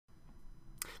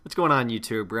What's going on,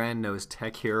 YouTube? Brand Knows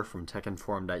Tech here from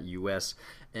techinform.us,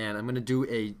 and I'm going to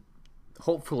do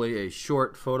hopefully a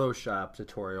short Photoshop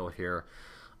tutorial here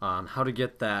on how to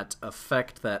get that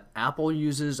effect that Apple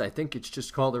uses. I think it's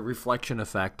just called a reflection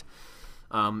effect.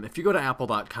 If you go to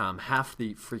apple.com, half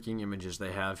the freaking images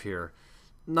they have here,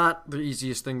 not the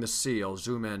easiest thing to see. I'll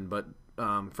zoom in, but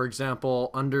for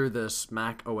example, under this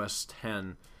Mac OS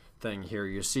X thing here,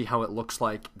 you see how it looks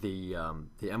like the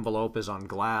envelope is on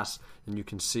glass, and you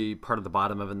can see part of the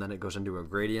bottom of it, and then it goes into a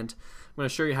gradient. I'm going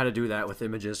to show you how to do that with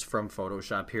images from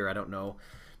Photoshop here. I don't know.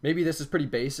 Maybe this is pretty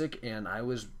basic, and I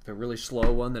was the really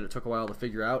slow one that it took a while to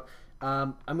figure out.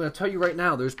 I'm going to tell you right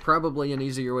now, there's probably an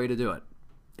easier way to do it.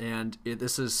 And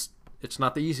it's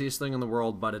not the easiest thing in the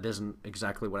world, but it isn't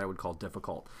exactly what I would call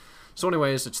difficult. So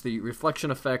anyways, it's the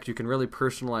reflection effect. You can really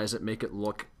personalize it, make it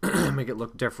look make it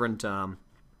look different,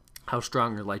 how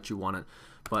strong or light you want it.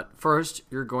 But first,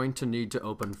 you're going to need to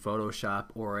open Photoshop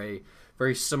or a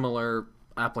very similar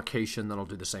application that'll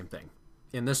do the same thing.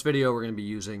 In this video, we're going to be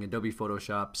using Adobe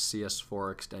Photoshop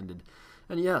CS4 extended.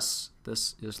 And yes,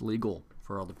 this is legal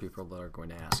for all the people that are going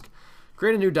to ask.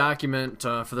 Create a new document.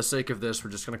 For the sake of this, we're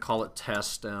just going to call it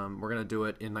test. We're going to do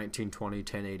it in 1920,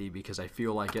 1080 because I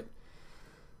feel like it.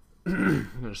 I'm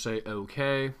going to say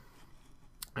OK.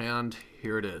 And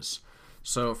here it is.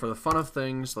 So for the fun of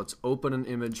things, let's open an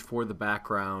image for the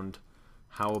background.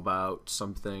 How about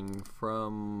something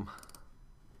from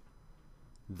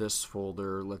this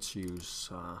folder? Let's use,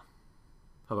 how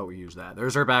about we use that?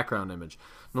 There's our background image.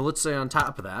 Now let's say on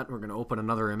top of that, we're going to open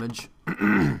another image.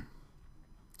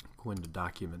 Go into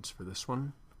documents for this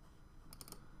one.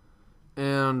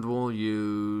 And we'll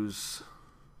use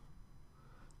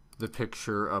the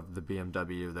picture of the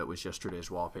BMW that was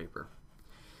yesterday's wallpaper.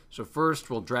 So first,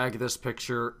 we'll drag this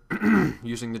picture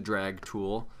using the drag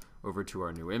tool over to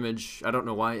our new image. I don't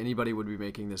know why anybody would be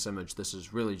making this image. This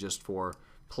is really just for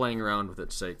playing around with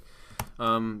its sake.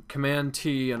 Command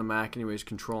T on a Mac, anyways,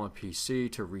 Control on a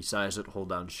PC to resize it. Hold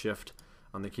down Shift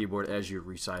on the keyboard as you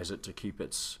resize it to keep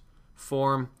its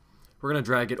form. We're going to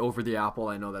drag it over the apple.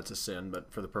 I know that's a sin,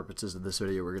 but for the purposes of this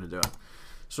video, we're going to do it.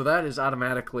 So that is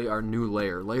automatically our new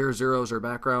layer. Layer 0 is our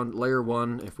background. Layer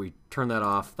 1, if we turn that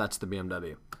off, that's the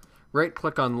BMW. Right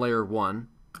click on layer 1,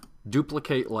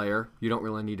 duplicate layer. You don't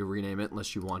really need to rename it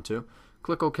unless you want to.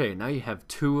 Click OK. Now you have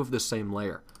two of the same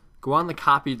layer. Go on the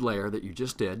copied layer that you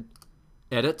just did,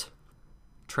 edit,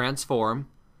 transform,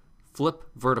 flip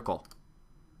vertical.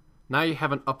 Now you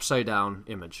have an upside down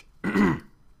image.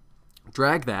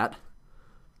 Drag that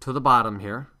to the bottom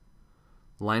here.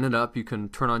 Line it up. You can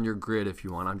turn on your grid if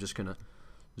you want. I'm just going to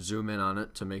zoom in on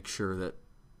it to make sure that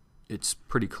it's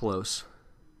pretty close.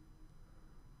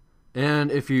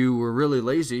 And if you were really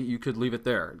lazy, you could leave it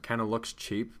there. It kind of looks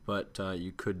cheap, but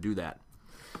you could do that.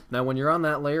 Now when you're on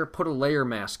that layer, put a layer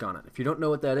mask on it. If you don't know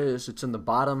what that is, it's in the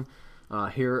bottom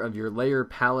here of your layer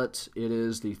palette. It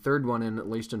is the third one in, at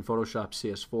least in Photoshop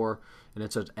CS4, and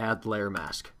it says Add Layer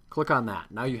Mask. Click on that.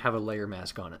 Now you have a layer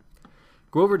mask on it.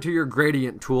 Go over to your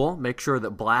gradient tool. Make sure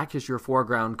that black is your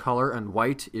foreground color and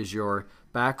white is your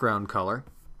background color.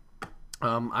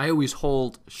 I always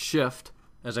hold Shift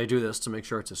as I do this to make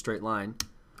sure it's a straight line,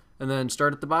 and then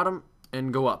start at the bottom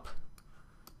and go up.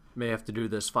 May have to do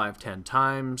this 5-10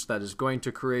 times. That is going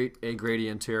to create a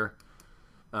gradient here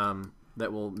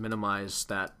that will minimize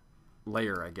that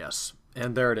layer, I guess.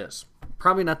 And there it is.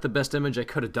 Probably not the best image I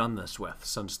could have done this with,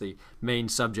 since the main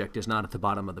subject is not at the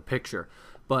bottom of the picture,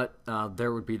 but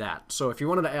there would be that. So if you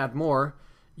wanted to add more,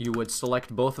 you would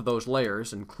select both of those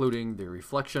layers, including the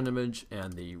reflection image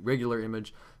and the regular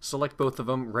image. Select both of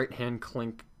them, right-hand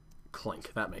click,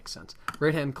 that makes sense.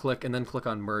 Right-hand click, and then click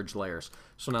on Merge Layers.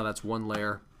 So now that's one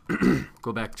layer.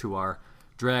 Go back to our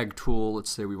drag tool.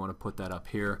 Let's say we want to put that up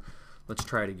here. Let's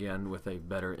try it again with a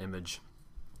better image.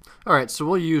 Alright, so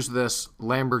we'll use this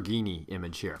Lamborghini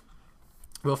image here.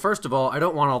 Well, first of all, I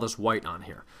don't want all this white on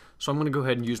here. So I'm going to go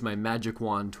ahead and use my magic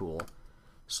wand tool.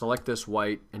 Select this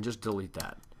white and just delete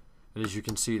that. And as you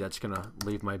can see, that's going to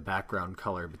leave my background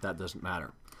color, but that doesn't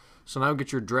matter. So now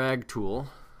get your drag tool.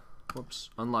 Whoops,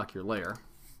 unlock your layer.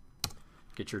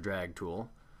 Get your drag tool.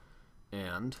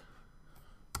 And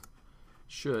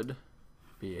should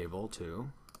be able to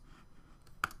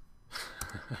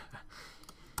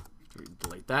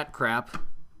delete that crap.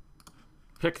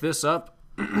 Pick this up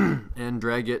and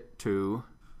drag it to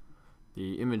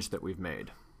the image that we've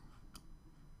made.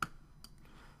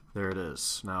 There it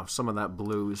is. Now some of that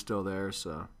blue is still there, so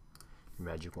your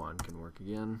magic wand can work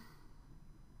again.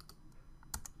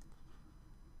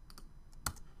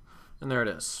 And there it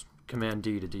is. Command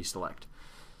D to deselect.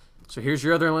 So here's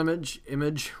your other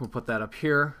image. We'll put that up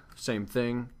here. Same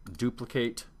thing.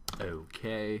 Duplicate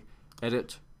Okay.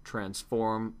 Edit,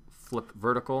 transform, flip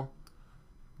vertical,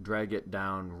 drag it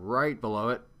down right below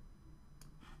it,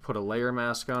 put a layer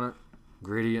mask on it,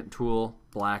 gradient tool,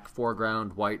 black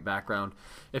foreground, white background.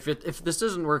 If this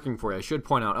isn't working for you, I should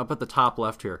point out up at the top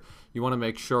left here, you want to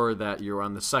make sure that you're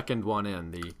on the second one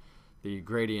in, the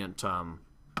gradient,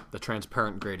 the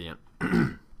transparent gradient.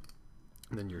 And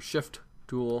then your shift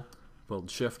tool,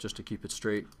 hold shift just to keep it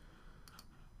straight,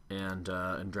 and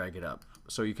drag it up.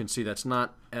 So you can see that's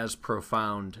not as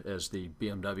profound as the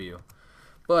BMW,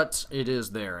 but it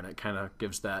is there, and it kind of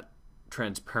gives that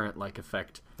transparent-like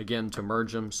effect. Again, to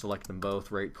merge them, select them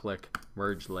both, right-click,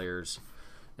 merge layers,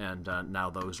 and now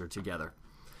those are together.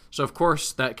 So of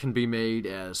course that can be made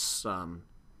as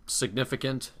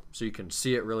significant, so you can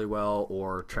see it really well,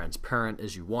 or transparent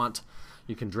as you want.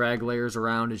 You can drag layers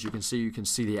around. As you can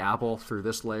see the apple through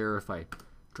this layer. If I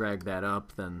drag that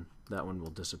up, then that one will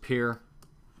disappear.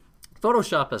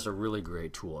 Photoshop is a really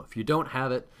great tool. If you don't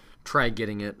have it, try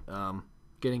getting it.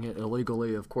 Getting it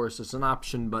illegally, of course, is an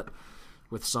option, but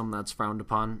with some that's frowned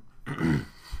upon.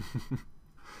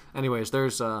 Anyways,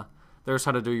 there's how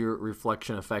to do your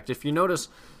reflection effect. If you notice,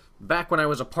 back when I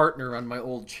was a partner on my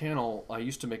old channel, I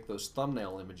used to make those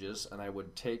thumbnail images, and I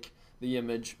would take the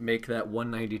image, make that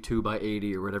 192 by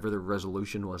 80 or whatever the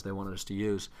resolution was they wanted us to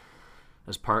use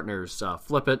as partners,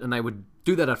 flip it, and I would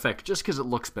do that effect just because it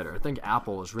looks better. I think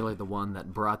Apple is really the one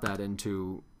that brought that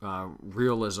into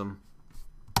realism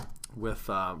with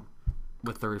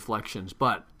the reflections,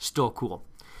 but still cool.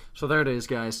 So there it is,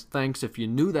 guys. Thanks. If you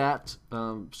knew that,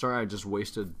 sorry I just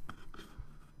wasted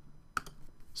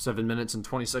 7 minutes and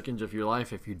 20 seconds of your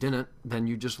life. If you didn't, then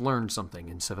you just learned something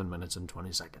in 7 minutes and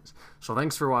 20 seconds. So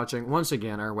thanks for watching. Once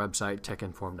again, our website,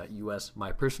 techinform.us,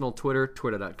 my personal Twitter,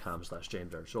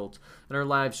 twitter.com/JamesRSchultz, and our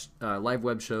live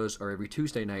web shows are every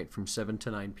Tuesday night from 7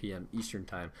 to 9 p.m. Eastern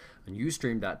Time on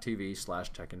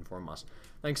ustream.tv/techinformus.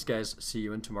 Thanks, guys. See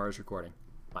you in tomorrow's recording.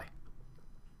 Bye.